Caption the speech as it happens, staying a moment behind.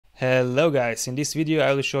Hello guys, in this video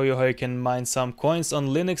I will show you how you can mine some coins on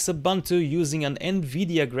Linux Ubuntu using an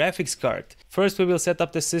NVIDIA graphics card. First we will set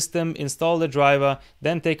up the system, install the driver,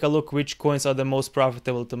 then take a look which coins are the most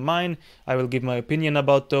profitable to mine. I will give my opinion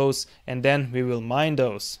about those and then we will mine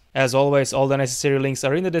those. As always, all the necessary links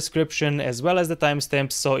are in the description as well as the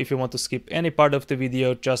timestamps, so if you want to skip any part of the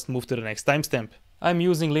video, just move to the next timestamp. I'm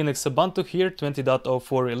using Linux Ubuntu here,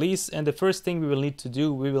 20.04 release, and the first thing we will need to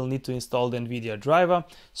do, we will need to install the NVIDIA driver.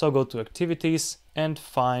 So go to Activities and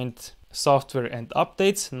find Software and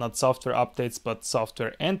Updates, not Software Updates, but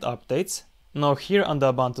Software and Updates. Now here on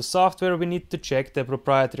the Ubuntu software, we need to check the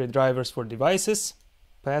proprietary drivers for devices,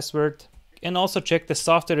 password, and also check the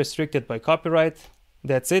software restricted by copyright.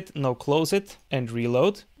 That's it, now close it and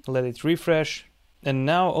reload, let it refresh, and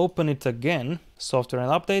now open it again, Software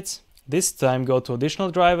and Updates. This time go to additional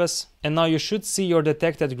drivers, and now you should see your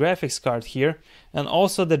detected graphics card here and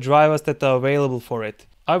also the drivers that are available for it.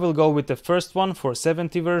 I will go with the first one for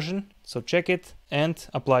 70 version, so check it and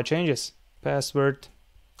apply changes. Password,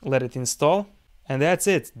 let it install, and that's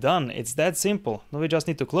it, done. It's that simple. Now we just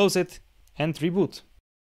need to close it and reboot.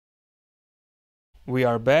 We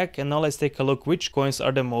are back, and now let's take a look which coins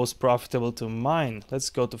are the most profitable to mine. Let's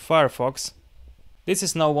go to Firefox. This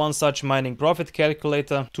is now one such mining profit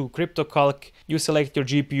calculator. To CryptoCalc, you select your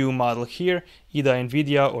GPU model here, either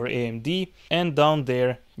NVIDIA or AMD, and down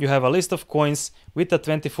there you have a list of coins with a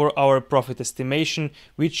 24-hour profit estimation,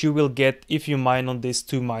 which you will get if you mine on this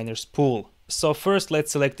two miners pool. So first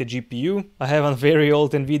let's select the GPU. I have a very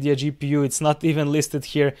old NVIDIA GPU, it's not even listed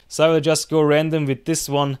here, so I will just go random with this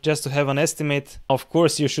one just to have an estimate. Of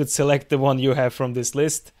course you should select the one you have from this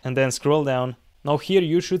list and then scroll down. Now here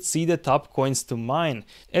you should see the top coins to mine.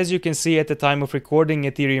 As you can see, at the time of recording,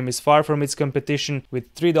 Ethereum is far from its competition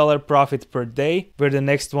with $3 profit per day, where the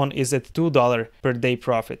next one is at $2 per day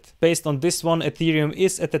profit. Based on this one, Ethereum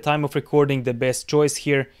is at the time of recording the best choice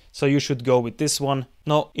here, so you should go with this one.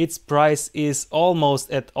 Now its price is almost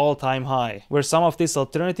at all-time high, where some of these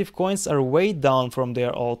alternative coins are way down from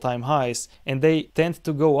their all-time highs, and they tend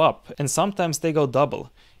to go up, and sometimes they go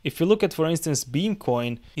double. If you look at, for instance, Beam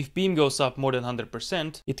coin, if Beam goes up more than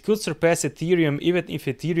 100%, it could surpass Ethereum even if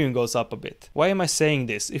Ethereum goes up a bit. Why am I saying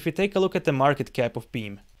this? If we take a look at the market cap of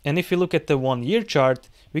Beam, and if you look at the 1 year chart,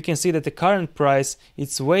 we can see that the current price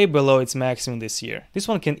is way below its maximum this year. This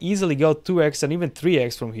one can easily go 2x and even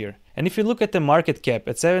 3x from here. And if you look at the market cap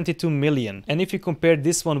at 72 million, and if you compare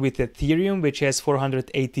this one with Ethereum, which has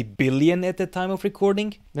 480 billion at the time of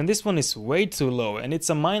recording, then this one is way too low, and it's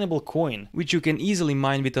a mineable coin, which you can easily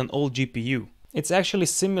mine with an old GPU. It's actually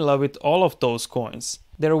similar with all of those coins.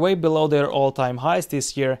 They're way below their all-time highs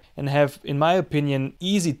this year and have, in my opinion,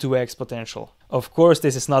 easy 2x potential. Of course,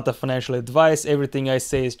 this is not a financial advice, everything I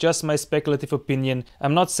say is just my speculative opinion.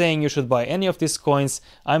 I'm not saying you should buy any of these coins,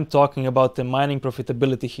 I'm talking about the mining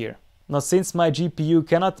profitability here. Now, since my GPU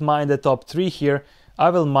cannot mine the top 3 here,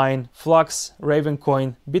 I will mine Flux,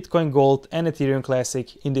 Ravencoin, Bitcoin Gold and Ethereum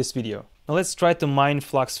Classic in this video. Now let's try to mine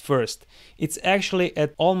Flux first. It's actually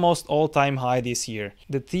at almost all-time high this year.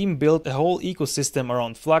 The team built a whole ecosystem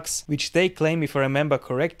around Flux, which they claim, if I remember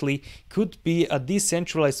correctly, could be a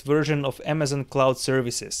decentralized version of Amazon Cloud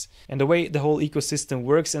Services. And the way the whole ecosystem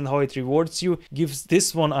works and how it rewards you gives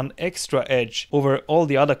this one an extra edge over all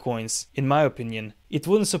the other coins, in my opinion. It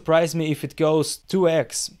wouldn't surprise me if it goes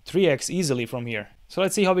 2x, 3x easily from here. So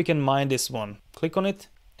let's see how we can mine this one. Click on it.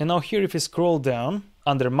 And now here, if you scroll down,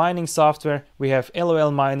 under mining software, we have LOL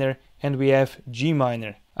Miner and we have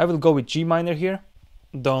GMiner. I will go with GMiner here.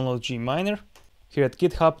 Download GMiner. Here at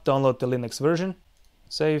GitHub, download the Linux version.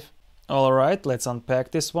 Save. Alright, let's unpack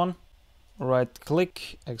this one. Right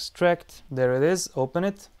click, extract. There it is, open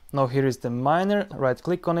it. Now here is the miner. Right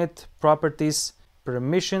click on it, properties,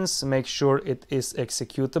 permissions. Make sure it is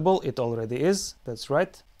executable. It already is, that's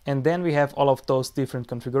right. And then we have all of those different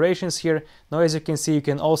configurations here. Now as you can see, you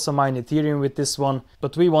can also mine Ethereum with this one,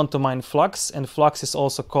 but we want to mine Flux, and Flux is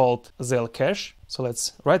also called Zcash. So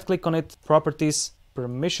let's right click on it, properties,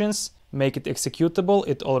 permissions, make it executable,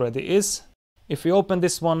 it already is. If we open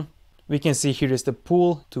this one, we can see here is the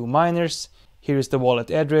pool, 2 miners, here is the wallet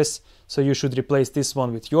address, so you should replace this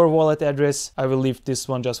one with your wallet address. I will leave this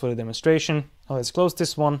one just for the demonstration. Now let's close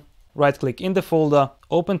this one, right click in the folder,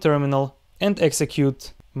 open terminal, and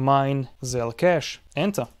execute mine Zcash.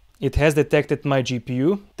 Enter. It has detected my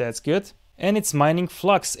GPU, that's good. And it's mining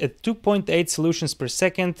Flux at 2.8 solutions per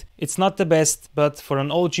second. It's not the best, but for an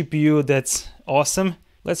old GPU that's awesome.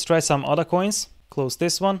 Let's try some other coins. Close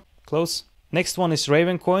this one, close. Next one is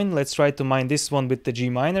Ravencoin. Let's try to mine this one with the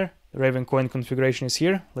GMiner. The Ravencoin configuration is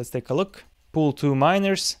here, let's take a look. Pool 2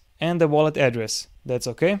 miners and the wallet address, that's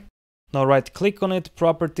okay. Now right click on it,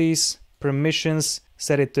 properties, permissions,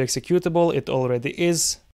 set it to executable, it already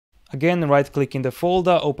is. Again, right click in the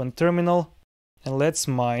folder, open terminal, and let's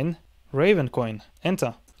mine Ravencoin.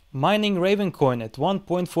 Enter. Mining Ravencoin at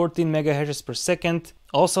 1.14 megahashes per second.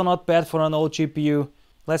 Also not bad for an old GPU.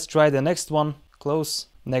 Let's try the next one. Close.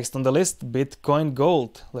 Next on the list, Bitcoin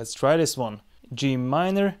Gold. Let's try this one.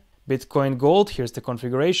 GMiner, Bitcoin Gold. Here's the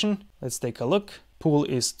configuration. Let's take a look. Pool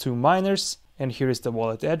is 2 miners. And here is the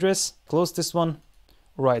wallet address. Close this one.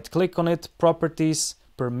 Right click on it, properties,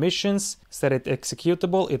 permissions, set it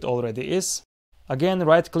executable, it already is. Again,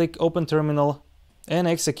 right click, open terminal, and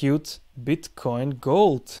execute Bitcoin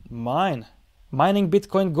Gold. Mine. Mining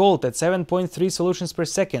Bitcoin Gold at 7.3 solutions per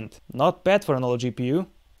second. Not bad for an old GPU.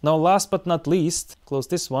 Now last but not least, close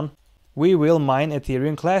this one, we will mine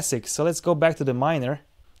Ethereum Classic. So let's go back to the miner.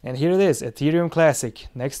 And here it is, Ethereum Classic,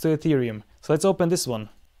 next to Ethereum. So let's open this one.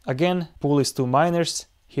 Again, pool is 2 miners.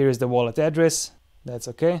 Here is the wallet address. That's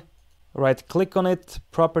okay. Right click on it,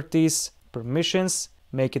 properties, permissions,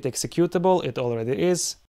 make it executable, it already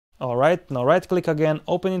is. Alright, now right click again,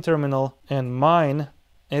 open in terminal, and mine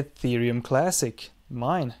Ethereum Classic.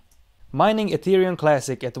 Mine. Mining Ethereum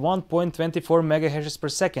Classic at 1.24 megahashes per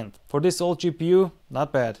second. For this old GPU,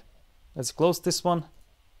 not bad. Let's close this one.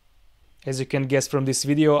 As you can guess from this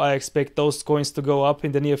video, I expect those coins to go up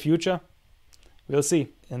in the near future. We'll see.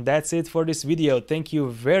 And that's it for this video. Thank you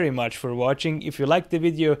very much for watching. If you liked the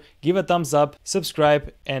video, give a thumbs up,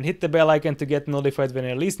 subscribe, and hit the bell icon to get notified when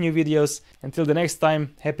I release new videos. Until the next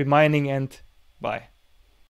time, happy mining and bye.